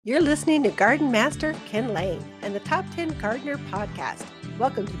You're listening to Garden Master Ken Lain and the Top 10 Gardener Podcast.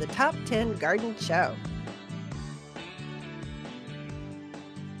 Welcome to the Top 10 Garden Show.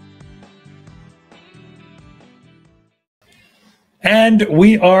 And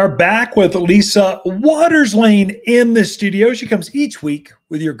we are back with Lisa Lain in the studio. She comes each week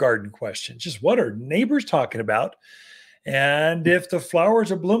with your garden questions. Just what are neighbors talking about? And if the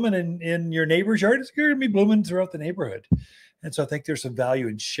flowers are blooming in your neighbor's yard, it's going to be blooming throughout the neighborhood. And so I think there's some value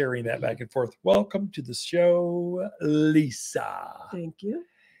in sharing that back and forth. Welcome to the show, Lisa. Thank you.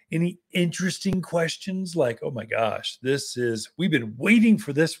 Any interesting questions? Like, oh my gosh, we've been waiting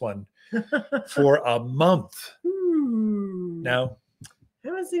for this one for a month. No? I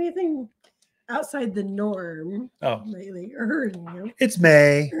haven't seen anything outside the norm lately or heard. It's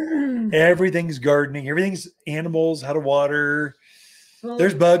May. Everything's gardening. Everything's animals, how to water. Well,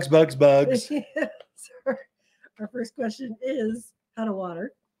 there's bugs. Yeah. Our first question is how to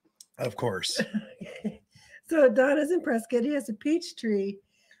water. Of course. So Donna's in Prescott. He has a peach tree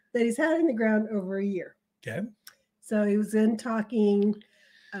that he's had in the ground over a year. Okay. So he was in talking.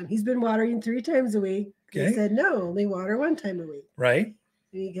 He's been watering 3 times a week. Okay. He said, no, only water 1 time a week. Right.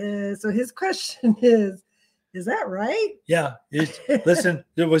 So his question is that right? Yeah. Listen,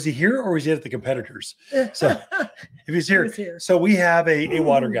 was he here or was he at the competitors? So if he's here. So we have a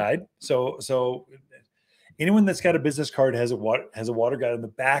water guide. So anyone that's got a business card has a water guide on the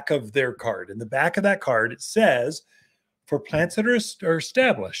back of their card. In the back of that card, it says, for plants that are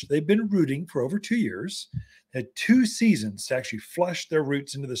established, they've been rooting for over 2 years, had 2 seasons to actually flush their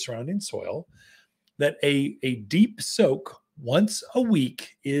roots into the surrounding soil, that a deep soak once a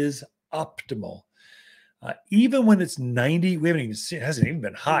week is optimal. Even when it's 90, we haven't even seen, it hasn't even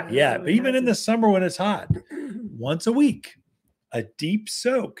been hot yet, but even in the summer when it's hot, once a week, a deep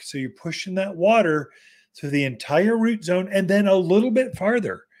soak. So you're pushing that water through the entire root zone and then a little bit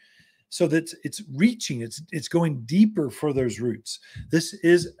farther so that it's reaching, it's going deeper for those roots. This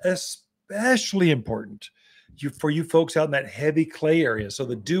is especially important for you folks out in that heavy clay area. So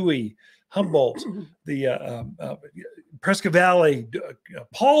the Dewey, Humboldt, the Prescott Valley,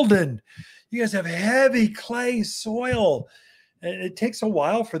 Paulden, you guys have heavy clay soil. And it takes a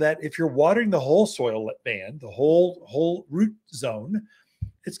while for that. If you're watering the whole soil band, the whole root zone,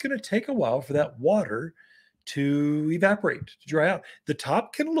 it's going to take a while for that water to evaporate, to dry out. The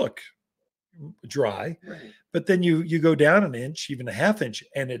top can look dry, right, but then you go down an inch, even a half inch,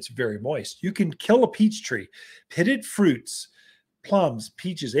 and it's very moist. You can kill a peach tree. Pitted fruits, plums,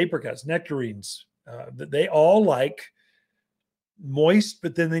 peaches, apricots, nectarines, they all like moist,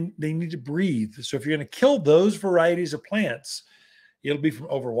 but then they need to breathe. So if you're going to kill those varieties of plants, it'll be from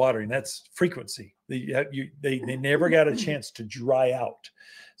overwatering. That's frequency. They never got a chance to dry out.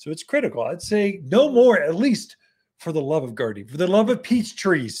 So it's critical. I'd say no more, at least for the love of gardening, for the love of peach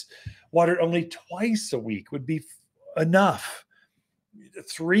trees, water only twice a week would be enough.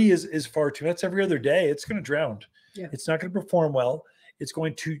 3 is far too. That's every other day. It's going to drown. Yeah. It's not going to perform well. It's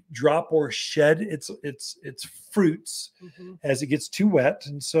going to drop or shed its fruits as it gets too wet.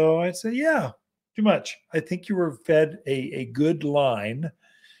 And so I'd say, yeah, too much. I think you were fed a good line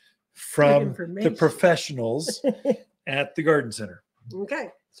from the professionals at the garden center. Okay,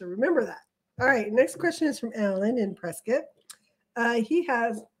 so remember that. All right, next question is from Alan in Prescott. He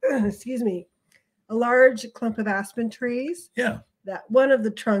has, a large clump of aspen trees. Yeah. That one of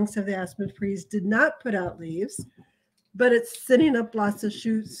the trunks of the aspen trees did not put out leaves, but it's sending up lots of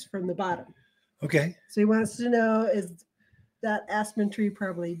shoots from the bottom. Okay. So he wants to know, is that aspen tree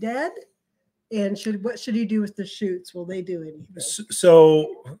probably dead? And what should he do with the shoots? Will they do anything?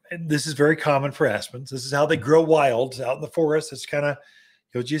 So and this is very common for aspens. This is how they grow wild out in the forest. It's kind of,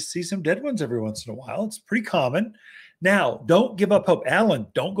 you'll just see some dead ones every once in a while. It's pretty common. Now, don't give up hope. Alan,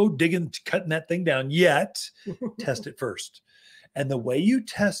 don't go cutting that thing down yet. Test it first. And the way you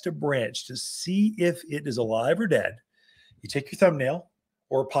test a branch to see if it is alive or dead, you take your thumbnail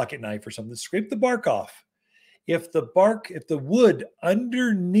or a pocket knife or something, scrape the bark off. If the wood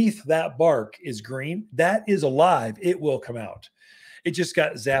underneath that bark is green, that is alive. It will come out. It just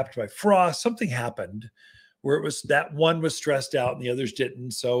got zapped by frost. Something happened where it was that one was stressed out and the others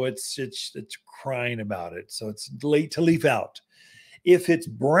didn't. So it's crying about it. So it's late to leaf out. If it's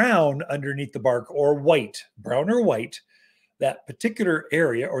brown underneath the bark or white, brown or white, that particular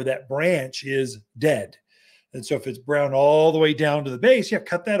area or that branch is dead. And so if it's brown all the way down to the base,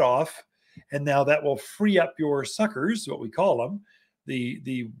 cut that off. And now that will free up your suckers, what we call them,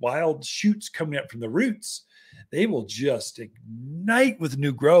 the wild shoots coming up from the roots. They will just ignite with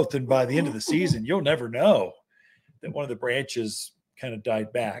new growth. And by the end of the season, you'll never know that one of the branches kind of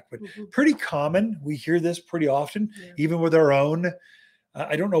died back. But pretty common. We hear this pretty often, even with our own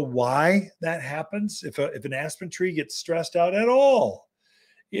I don't know why that happens. If an aspen tree gets stressed out at all,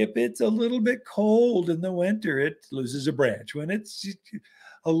 if it's a little bit cold in the winter, it loses a branch. When it's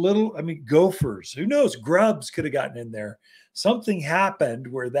a little, I mean, gophers, who knows, grubs could have gotten in there. Something happened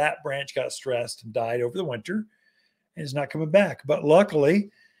where that branch got stressed and died over the winter and is not coming back. But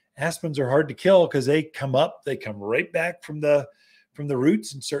luckily, aspens are hard to kill because they come right back from the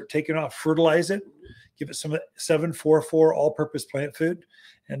roots and start taking off, fertilize it, give it some 744 all-purpose plant food,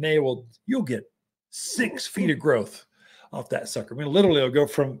 and you'll get 6 feet of growth off that sucker. I mean, literally, it'll go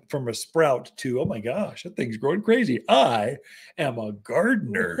from a sprout to, oh my gosh, that thing's growing crazy. I am a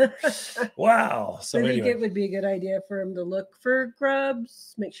gardener. Wow. So I think anyway. it would be a good idea for them to look for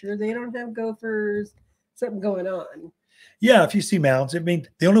grubs, make sure they don't have gophers, something going on. Yeah, if you see mounds, I mean,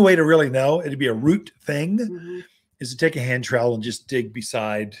 the only way to really know it'd be a root thing is to take a hand trowel and just dig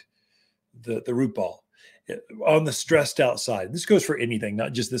beside the root ball on the stressed out side. This goes for anything,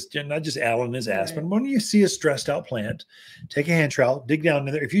 not just Allen is aspen. Right. When you see a stressed out plant, take a hand trowel, dig down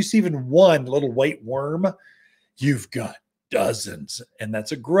in there. If you see even one little white worm, you've got dozens, and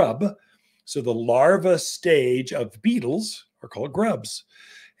that's a grub. So the larva stage of beetles are called grubs.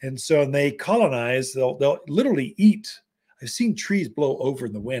 And so when they colonize, they'll literally eat. I've seen trees blow over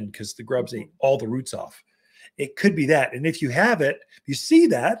in the wind because the grubs ate all the roots off. It could be that. And if you have it, if you see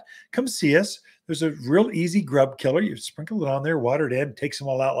that, come see us. There's a real easy grub killer. You sprinkle it on there, water it in, takes them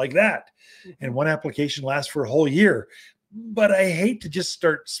all out like that. And one application lasts for a whole year. But I hate to just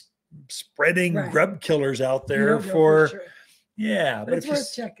start spreading grub killers out there for sure. Yeah. But it's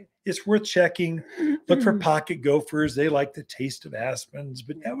worth checking. It's worth checking. Look for pocket gophers. They like the taste of aspens,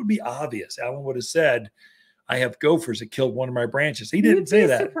 but that would be obvious. Alan would have said, I have gophers that killed one of my branches. He didn't say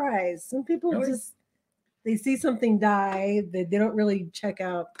that. Surprised. Some people they see something die, they don't really check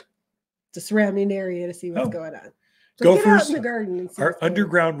out the surrounding area to see what's going on. So gophers get out in the garden and see are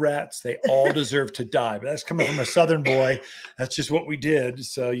underground rats. They all deserve to die. But that's coming from a Southern boy. That's just what we did.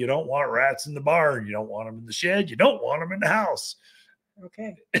 So you don't want rats in the barn. You don't want them in the shed. You don't want them in the house.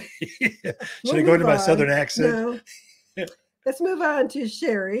 Okay. Should I go into my Southern accent? No. Let's move on to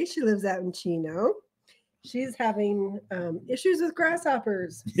Sherry. She lives out in Chino. She's having issues with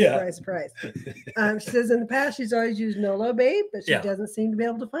grasshoppers. Yeah. Surprise. She says in the past she's always used no-low bait, but she doesn't seem to be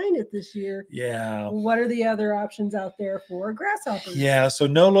able to find it this year. Yeah. What are the other options out there for grasshoppers? Yeah. So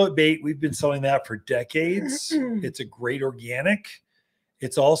no-low bait, we've been selling that for decades. It's a great organic.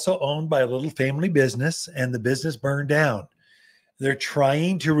 It's also owned by a little family business, and the business burned down. They're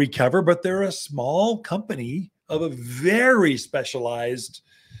trying to recover, but they're a small company of a very specialized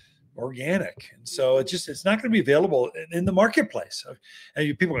organic. And so it's not going to be available in the marketplace.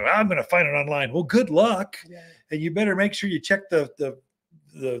 And people go, I'm going to find it online. Well, good luck. Yeah. And you better make sure you check the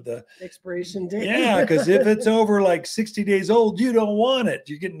expiration date. Yeah, because if it's over like 60 days old, you don't want it.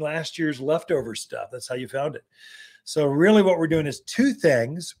 You're getting last year's leftover stuff. That's how you found it. So really what we're doing is two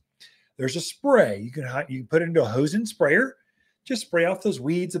things. There's a spray. You can put it into a hose and sprayer. Just spray off those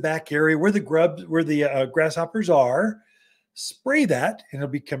weeds, the back area where the grasshoppers are. Spray that, and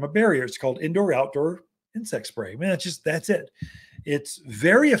it'll become a barrier. It's called indoor-outdoor insect spray. I mean, that's it. It's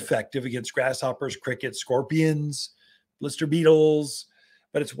very effective against grasshoppers, crickets, scorpions, blister beetles,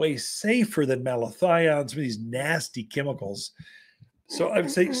 but it's way safer than malathion, some of these nasty chemicals. So I would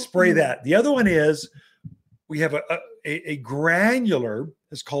say spray that. The other one is we have a granular.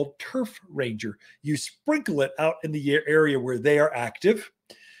 It's called Turf Ranger. You sprinkle it out in the area where they are active.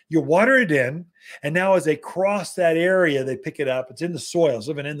 You water it in, and now as they cross that area, they pick it up. It's in the soil. It's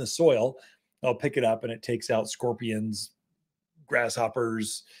living in the soil. They'll pick it up, and it takes out scorpions,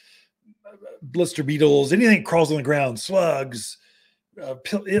 grasshoppers, blister beetles, anything that crawls on the ground, slugs,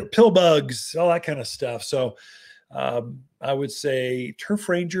 pill bugs, all that kind of stuff. So I would say Turf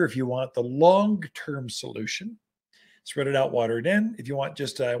Ranger if you want the long-term solution. Spread it out, water it in. If you want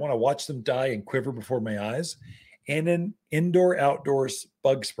I want to watch them die and quiver before my eyes. And an indoor-outdoors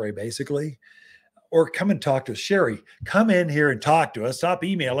bug spray, basically. Or come and talk to us. Sherry, come in here and talk to us. Stop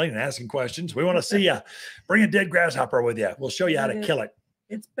emailing and asking questions. We want to see you. Bring a dead grasshopper with you. We'll show you how to kill it.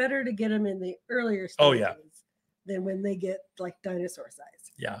 It's better to get them in the earlier stages than when they get like dinosaur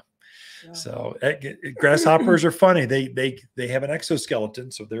size. Yeah. So grasshoppers are funny. They have an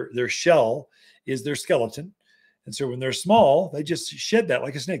exoskeleton. So their shell is their skeleton. And so when they're small, they just shed that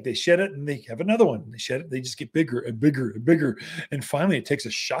like a snake. They shed it and they have another one. They shed it. They just get bigger and bigger and bigger. And finally it takes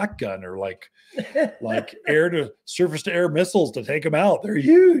a shotgun or like air to surface to air missiles to take them out. They're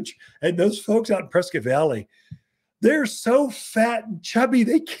huge. And those folks out in Prescott Valley, they're so fat and chubby,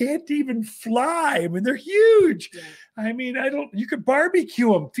 they can't even fly. I mean, they're huge. Yeah. I mean, you could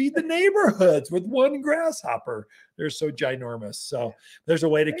barbecue them, feed the neighborhoods with one grasshopper. They're so ginormous. So there's a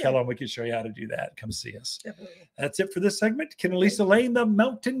way to kill them. We can show you how to do that. Come see us. Definitely. That's it for this segment. Ken and Lisa Lain, the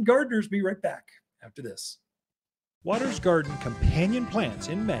Mountain Gardeners. Be right back after this. Waters Garden companion plants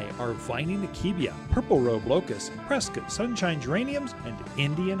in May are vining achebia, purple robe locust, Prescott sunshine geraniums, and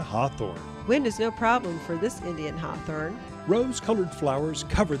Indian hawthorn. Wind is no problem for this Indian hawthorn. Rose-colored flowers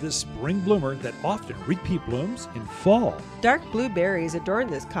cover this spring bloomer that often repeat blooms in fall. Dark blue berries adorn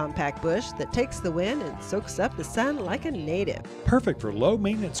this compact bush that takes the wind and soaks up the sun like a native. Perfect for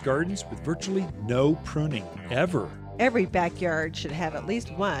low-maintenance gardens with virtually no pruning ever. Every backyard should have at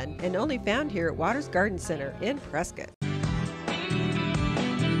least one, and only found here at Waters Garden Center in Prescott.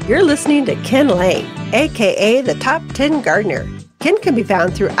 You're listening to Ken Lain, aka the Top 10 Gardener. Ken can be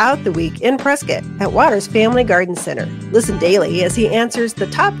found throughout the week in Prescott at Waters Family Garden Center. Listen daily as he answers the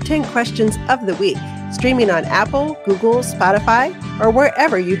top 10 questions of the week, streaming on Apple, Google, Spotify, or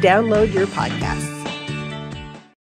wherever you download your podcasts.